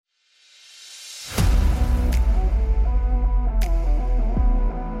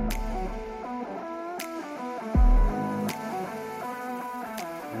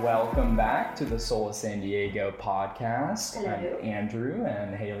Welcome back to the Sola San Diego podcast. Hello. I'm Andrew,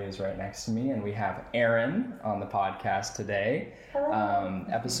 and Haley is right next to me, and we have Erin on the podcast today. Hello.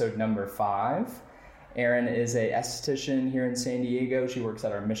 Episode number 5. Erin is a esthetician here in San Diego. She works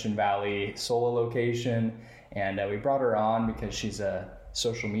at our Mission Valley Sola location, and we brought her on because she's a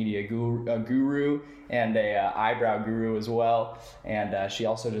social media guru and a eyebrow guru as well. And she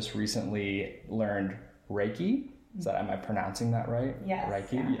also just recently learned Reiki. Am I pronouncing that right? Yes.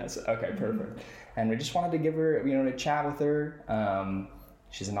 Reiki? Yeah. Yes. Okay, perfect. And we just wanted to give her, to chat with her.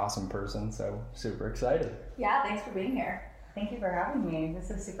 She's an awesome person, so super excited. Yeah, thanks for being here. Thank you for having me.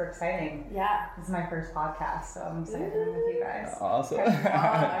 This is super exciting. Yeah. This is my first podcast, so I'm excited to be with you guys. Awesome. Oh,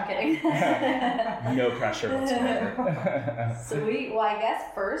 I'm kidding. No pressure whatsoever. Sweet. Well, I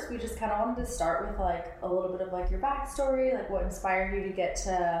guess first we just kind of wanted to start with like a little bit of like your backstory, like what inspired you to get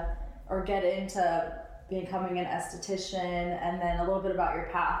into becoming an esthetician, and then a little bit about your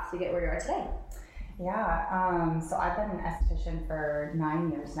path to get where you are today. Yeah, so I've been an esthetician for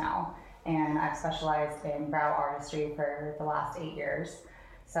 9 years now, and I've specialized in brow artistry for the last 8 years.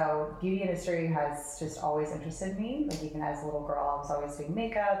 So beauty industry has just always interested me. Like even as a little girl, I was always doing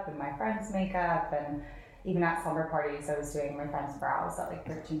makeup and my friends' makeup, and even at summer parties, I was doing my friends' brows at like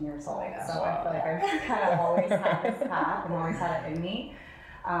 13 years old. So I feel like I've kind of always had this path and always had it in me.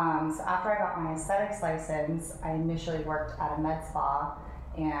 So after I got my aesthetics license, I initially worked at a med spa,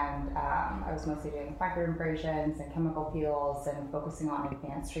 and I was mostly doing microabrasions and chemical peels and focusing on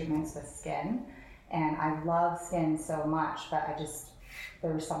advanced treatments with skin. And I love skin so much, but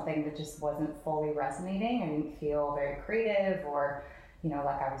there was something that just wasn't fully resonating. I didn't feel very creative or,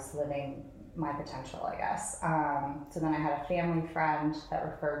 like I was living my potential, I guess. So then I had a family friend that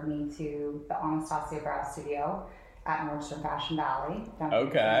referred me to the Anastasia Brow Studio at Mission Valley.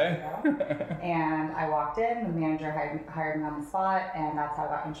 Okay. And I walked in, the manager hired me on the spot, and that's how I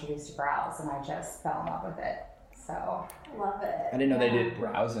got introduced to brows, and I just fell in love with it. So Love it. I didn't know they did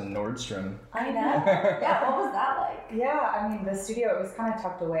brows in Nordstrom. I know. Yeah, what was that like? yeah, I mean, the studio, it was kind of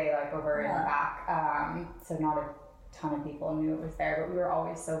tucked away, like over in the back, so not a ton of people knew it was there, but we were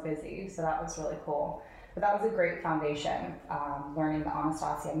always so busy, so that was really cool. But that was a great foundation, learning the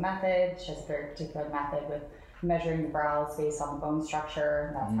Anastasia method. She has a very particular method with measuring the brows based on the bone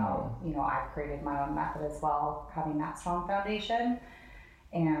structure. That's how, I've created my own method as well, having that strong foundation.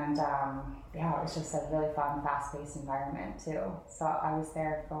 And it was just a really fun, fast-paced environment too. So I was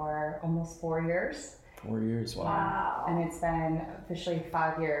there for almost 4 years. 4 years, wow. And it's been officially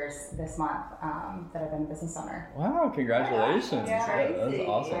 5 years this month that I've been a business owner. Wow, congratulations. Yeah, That's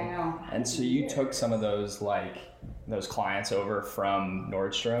awesome. I know. And so you took some of those clients over from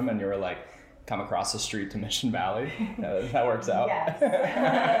Nordstrom, and you were like, come across the street to Mission Valley. That works out. Yes.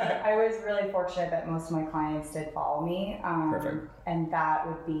 I was really fortunate that most of my clients did follow me. Perfect. And that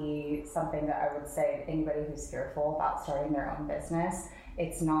would be something that I would say to anybody who's fearful about starting their own business.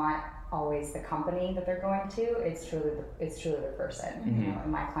 It's not always the company that they're going to, it's truly the person. Mm-hmm.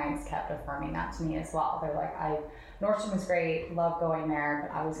 And my clients kept affirming that to me as well. They're like, Nordstrom is great, love going there,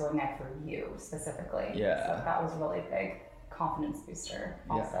 but I was going there for you specifically. Yeah. So that was really big confidence booster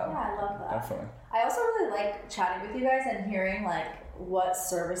also. Yeah, I love that. Definitely. I also really like chatting with you guys and hearing like what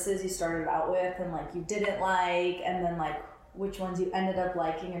services you started out with and like you didn't like, and then like which ones you ended up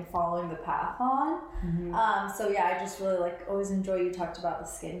liking and following the path on. Mm-hmm. So yeah, I just really always enjoy, you talked about the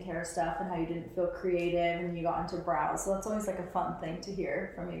skincare stuff and how you didn't feel creative and you got into brows. So that's always like a fun thing to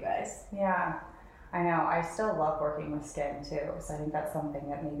hear from you guys. Yeah, I know. I still love working with skin too. So I think that's something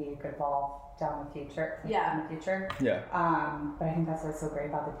that maybe you could evolve down the future. Yeah. In the future. Yeah. But I think that's what's so great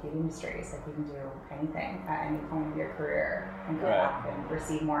about the beauty industry is like you can do anything at any point of your career and go back and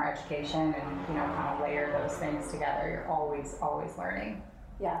receive more education and kind of layer those things together. You're always learning.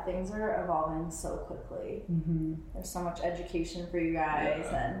 Yeah, things are evolving so quickly. Mm-hmm. There's so much education for you guys,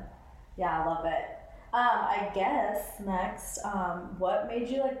 and I love it. I guess next, what made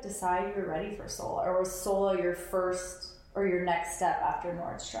you decide you were ready for Sola, or was Sola your first or your next step after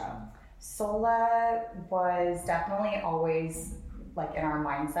Nordstrom? Sola was definitely always in our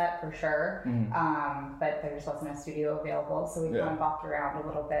mindset for sure, but there just wasn't a studio available, so we kind of bopped around a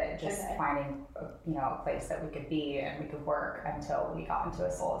little bit, just finding a place that we could be and we could work until we got into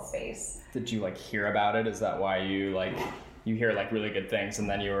a Sola space. Did you hear about it? Is that why you you hear really good things and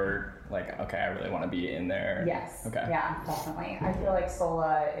then you were like, okay, I really want to be in there? Yes. Okay. Yeah, definitely. I feel like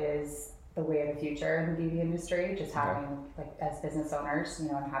Sola is the way of the future in the beauty industry, just having as business owners, and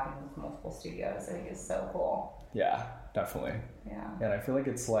having multiple studios, I think is so cool. Yeah, definitely. Yeah. And I feel like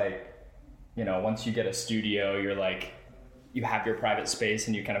it's once you get a studio, you're you have your private space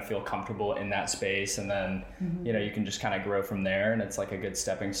and you kind of feel comfortable in that space, and then you know, you can just kind of grow from there, and it's like a good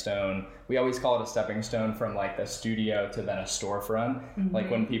stepping stone. We always call it a stepping stone from like the studio to then a storefront.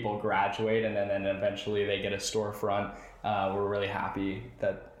 Like when people graduate and then eventually they get a storefront, we're really happy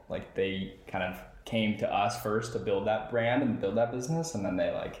that like they kind of came to us first to build that brand and build that business, and then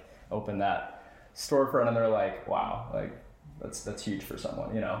they like open that storefront and they're like, wow, like that's huge for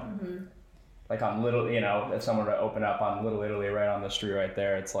someone, you know. Like on Little, you know, if someone were to open up on Little Italy right on the street right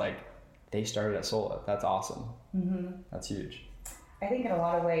there, it's like they started at Sola. That's awesome. That's huge. I think in a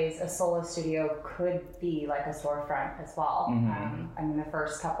lot of ways, a Sola studio could be like a storefront as well. I mean, the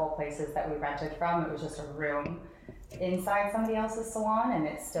first couple places that we rented from, it was just a room inside somebody else's salon, and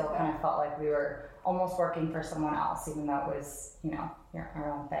it still kind of felt like we were almost working for someone else, even though it was, you know,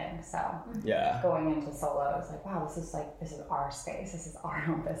 our own thing. So going into Sola, I was like, wow, this is our space. This is our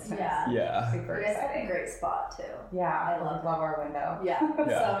own business. Super you guys exciting. have a great spot too. I love our window.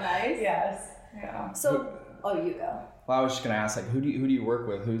 So nice. Yes. So, you go. Well, I was just gonna ask, like, who do you work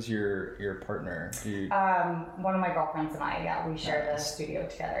with? Who's your partner? One of my girlfriends and I, we share the studio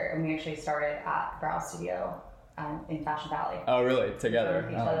together, and we actually started at the Brow Studio in Fashion Valley. Oh, really? Together?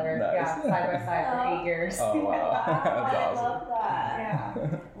 Each other, nice. Side by side for 8 years. Oh, wow. That's I awesome. love that.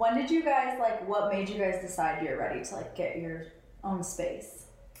 Yeah. When did you guys, like, what made you guys decide you're ready to, like, get your own space?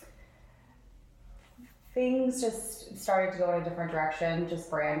 Things just started to go in a different direction,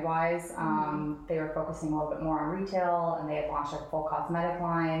 just brand-wise. They were focusing a little bit more on retail, and they had launched a full cosmetic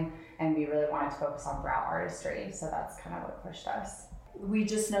line, and we really wanted to focus on brow artistry, so that's kind of what pushed us. We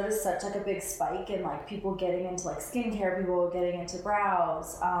just noticed such like a big spike in like people getting into like skincare, people getting into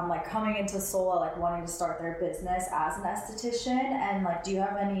brows, like coming into Sola, like wanting to start their business as an esthetician. And like, do you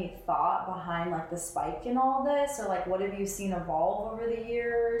have any thought behind like the spike in all this, or like what have you seen evolve over the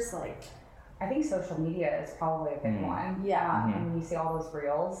years? Like, I think social media is probably a big one. Yeah. I mean, you see all those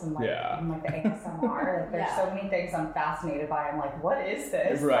reels and like, and like the ASMR. Like, there's so many things I'm fascinated by. I'm like, what is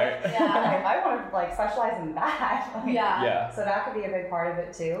this? Right. Like, I want to like specialize in that. Like, so that could be a big part of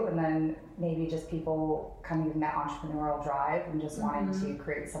it too. And then maybe just people kind of getting that entrepreneurial drive and just wanting to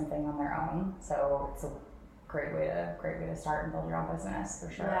create something on their own. So it's a great way to start and build your own business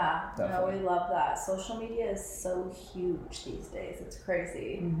for sure. Yeah, definitely. no, we love that. Social media is so huge these days. It's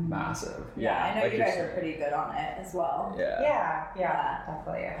crazy. Massive. I know like you guys are pretty good on it as well. Yeah,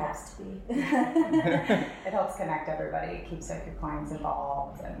 definitely. It has to be. It helps connect everybody. It keeps like your clients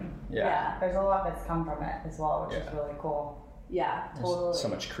involved, and there's a lot that's come from it as well, which is really cool. Yeah, totally. There's so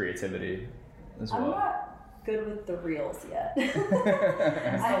much creativity as well. I'm not good with the reels yet.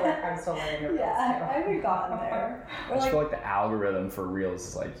 I'm still learning the reels too. I haven't gotten there. I just feel like the algorithm for reels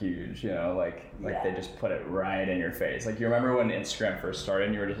is like huge, you know, like they just put it right in your face. Like, you remember when Instagram first started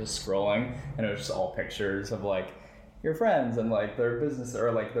and you were just scrolling and it was just all pictures of like your friends and like their business,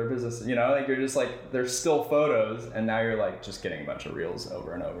 you know, like you're just like, there's still photos, and now you're like just getting a bunch of reels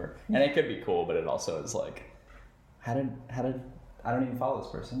over and over. And it could be cool, but it also is like, how did I don't even follow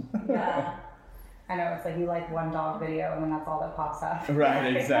this person. Yeah. I know, it's like you like one dog video and then that's all that pops up.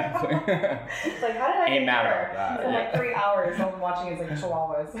 Right, exactly. It's like, how did I Ain't get mad here? about that. For like 3 hours, all I'm watching is like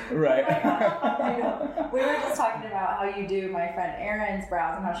chihuahuas. Right. I know. We were just talking about how you do my friend Erin's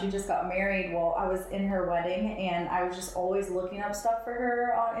brows and how she just got married. Well, I was in her wedding and I was just always looking up stuff for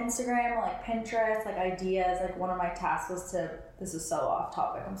her on Instagram, like Pinterest, like ideas. Like, one of my tasks was this is so off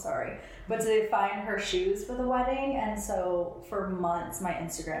topic, I'm sorry, but to find her shoes for the wedding. And so for months, my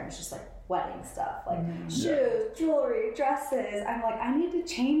Instagram was just like wedding stuff, like shoes, jewelry, dresses. I'm like, I need to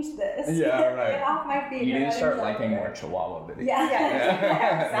change this. Yeah, right. Get off my feet. You need to start liking more Chihuahua videos.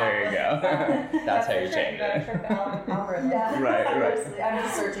 Yeah. There you go. That's how you change it. Right. I'm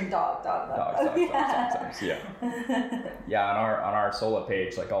just searching dog. Dogs. Yeah. Yeah, on our Sola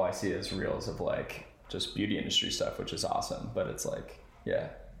page, like all I see is reels of like just beauty industry stuff, which is awesome. But it's like,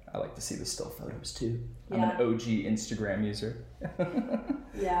 I like to see the still photos too. I'm an OG Instagram user.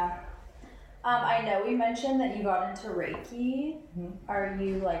 Yeah. I know we mentioned that you got into Reiki. Are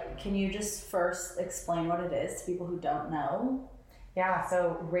you like, can you just first explain what it is to people who don't know? Yeah,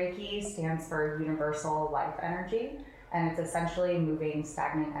 so Reiki stands for Universal Life Energy, and it's essentially moving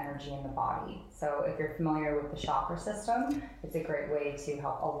stagnant energy in the body. So if you're familiar with the chakra system, it's a great way to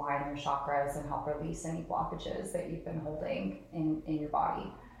help align your chakras and help release any blockages that you've been holding in your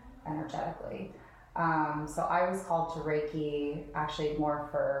body energetically. So I was called to Reiki actually more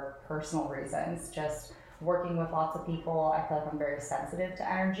for personal reasons. Just working with lots of people, I feel like I'm very sensitive to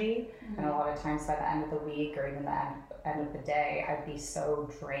energy. And a lot of times by the end of the week or even the end of the day, I'd be so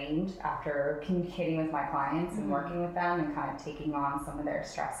drained after communicating with my clients and working with them and kind of taking on some of their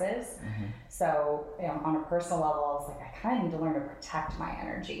stresses. So, you know, on a personal level, I was like, I kind of need to learn to protect my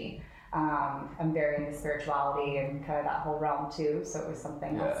energy. I'm very into spirituality and kind of that whole realm too, so it was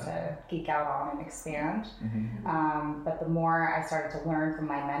something else to geek out on and expand. But the more I started to learn from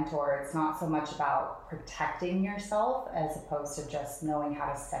my mentor, it's not so much about protecting yourself as opposed to just knowing how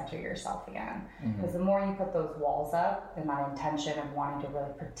to center yourself again. Because the more you put those walls up and that intention of wanting to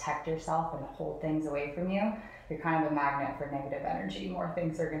really protect yourself and hold things away from you, you're kind of a magnet for negative energy. More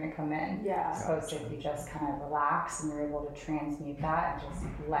things are going to come in. As opposed to if you just kind of relax and you're able to transmute that and just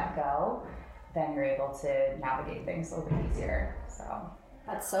let go, then you're able to navigate things a little bit easier. So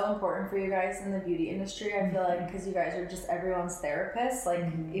that's so important for you guys in the beauty industry. I feel like because you guys are just everyone's therapist. Like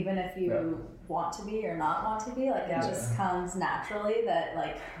even if you want to be or not want to be, like it just comes naturally that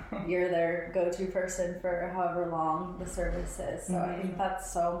like you're their go-to person for however long the service is. So I think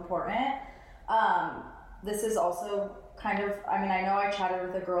that's so important. This is also kind of, I mean, I know I chatted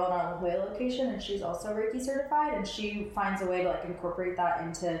with a girl in our La Jolla location and she's also Reiki certified and she finds a way to like incorporate that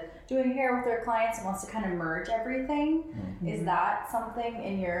into doing hair with their clients and wants to kind of merge everything. Is that something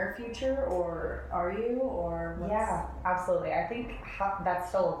in your future or are you or what's... Yeah, absolutely. I think that's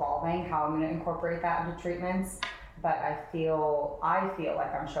still evolving how I'm going to incorporate that into treatments, but I feel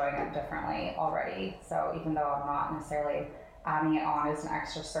like I'm showing up differently already. So even though I'm not necessarily adding it on as an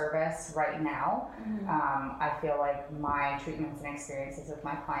extra service right now, I feel like my treatments and experiences with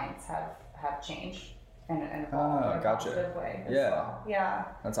my clients have changed and evolved in a positive way as well. Yeah,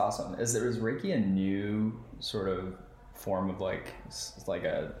 that's awesome. Is Reiki a new sort of form of like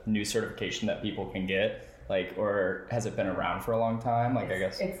a new certification that people can get? Like, or has it been around for a long time? Like, I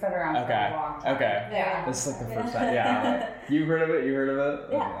guess it's been around for a long time. Okay. Yeah. This is like the first time. Yeah. You heard of it?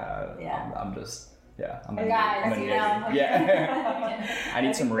 Yeah. I'm just. Yeah, I'm guys, you know. Yeah. I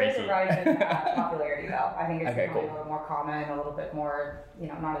need some Reiki. It's a rise in popularity though. I think it's becoming a little more common, a little bit more, you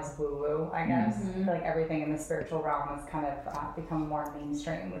know, not as woo-woo, I guess. I feel like everything in the spiritual realm has kind of become more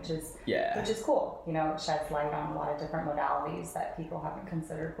mainstream, which is cool. You know, it sheds light on a lot of different modalities that people haven't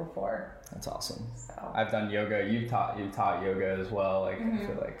considered before. That's awesome. So I've done yoga. You taught yoga as well. Like I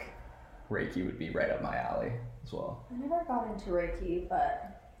feel like Reiki would be right up my alley as well. I never got into Reiki,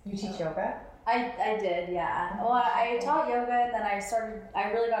 but you teach yoga? I did, yeah. Well, I taught yoga and then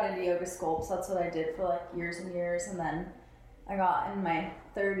I really got into yoga sculpt, so that's what I did for like years and years, and then I got in my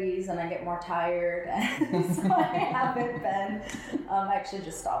 30s and I get more tired, and so I haven't been. I actually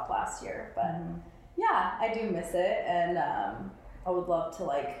just stopped last year, but yeah, I do miss it, and I would love to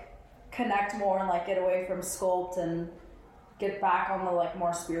like connect more and like get away from sculpt and get back on the like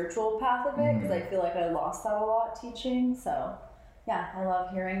more spiritual path of it, because I feel like I lost that a lot teaching, so... Yeah, I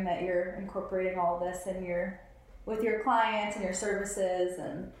love hearing that you're incorporating all this in with your clients and your services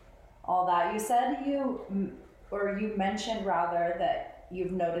and all that. You said you mentioned rather that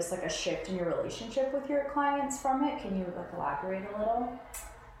you've noticed like a shift in your relationship with your clients from it. Can you like elaborate a little?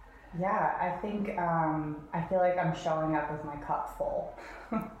 Yeah, I think I feel like I'm showing up with my cup full.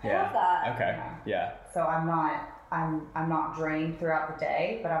 I love that. Okay. Yeah. So I'm not drained throughout the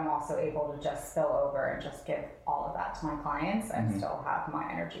day, but I'm also able to just spill over and just give all of that to my clients and still have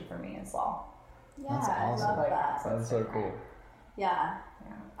my energy for me as well. Yeah, that's awesome. I love that. That's so cool. Yeah.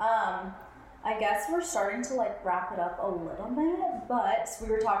 I guess we're starting to like wrap it up a little bit, but we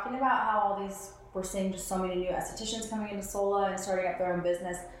were talking about how we're seeing just so many new estheticians coming into Sola and starting up their own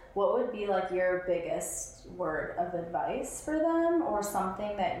business. What would be like your biggest word of advice for them, or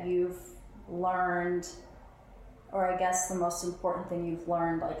something that you've learned, or I guess the most important thing you've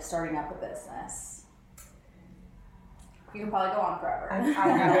learned like starting up a business? You can probably go on forever.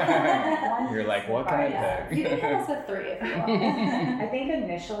 I know. You're like, what can I pick? You can hit us with 3 if you want. I think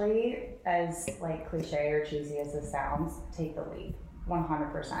initially, as like cliche or cheesy as this sounds, take the leap.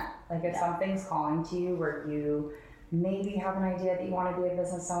 100%. Like if something's calling to you where you maybe have an idea that you want to be a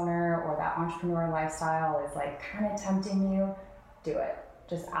business owner, or that entrepreneur lifestyle is like kind of tempting you, do it.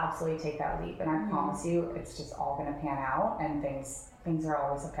 Just absolutely take that leap, and I promise you it's just all going to pan out, and things are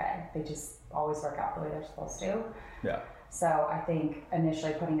always okay. They just always work out the way they're supposed to. Yeah. So I think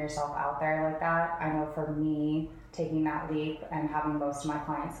initially putting yourself out there like that, I know for me, taking that leap and having most of my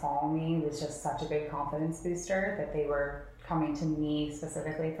clients follow me was just such a big confidence booster that they were coming to me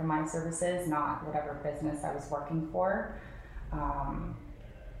specifically for my services, not whatever business I was working for.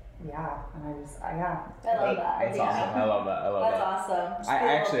 Yeah, and I love that. That's awesome. I love that. That's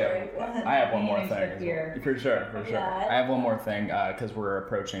awesome. I have one more thing. Here. For sure. Yeah, I have one more thing because we're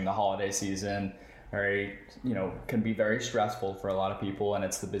approaching the holiday season. very, can be very stressful for a lot of people, and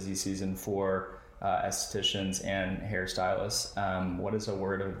it's the busy season for estheticians and hairstylists. What is a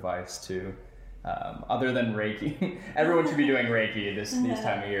word of advice to, other than Reiki? Everyone should be doing Reiki this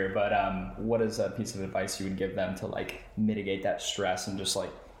time of year, but what is a piece of advice you would give them to like mitigate that stress and just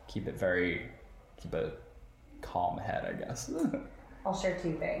like keep a calm head, I guess? I'll share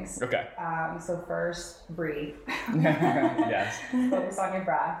 2 things. Okay. So first, breathe. Yes. Focus on your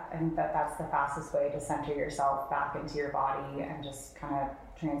breath. I think that's the fastest way to center yourself back into your body and just kind of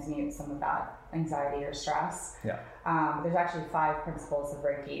transmute some of that anxiety or stress. Yeah. There's actually 5 principles of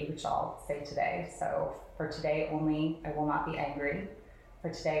Reiki, which I'll say today. So for today only, I will not be angry. For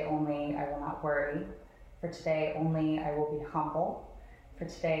today only, I will not worry. For today only, I will be humble. For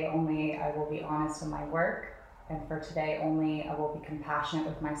today only, I will be honest in my work. And for today only, I will be compassionate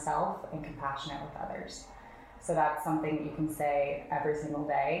with myself and compassionate with others. So that's something you can say every single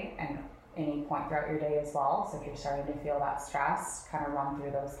day and any point throughout your day as well. So if you're starting to feel that stress, kind of run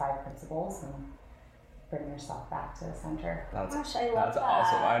through those 5 principles and bring yourself back to the center. Gosh, I love that's that.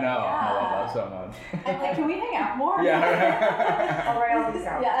 awesome. I know. Yeah. I love that so much. I'm like, can we hang out more? Yeah. I'll write all these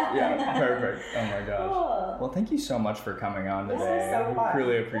down. Yeah, perfect. Oh my gosh. Cool. Well, thank you so much for coming on This today. was so fun.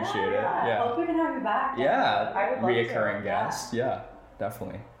 Really appreciate it. Yeah. Hope we can have you back. Yeah. I would love Reoccurring to. guest. Yeah,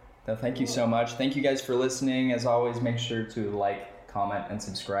 definitely. So thank you so much. Thank you guys for listening. As always, make sure to like, comment, and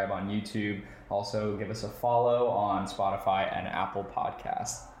subscribe on YouTube. Also, give us a follow on Spotify and Apple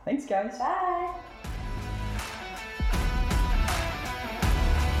Podcasts. Thanks, guys. Bye.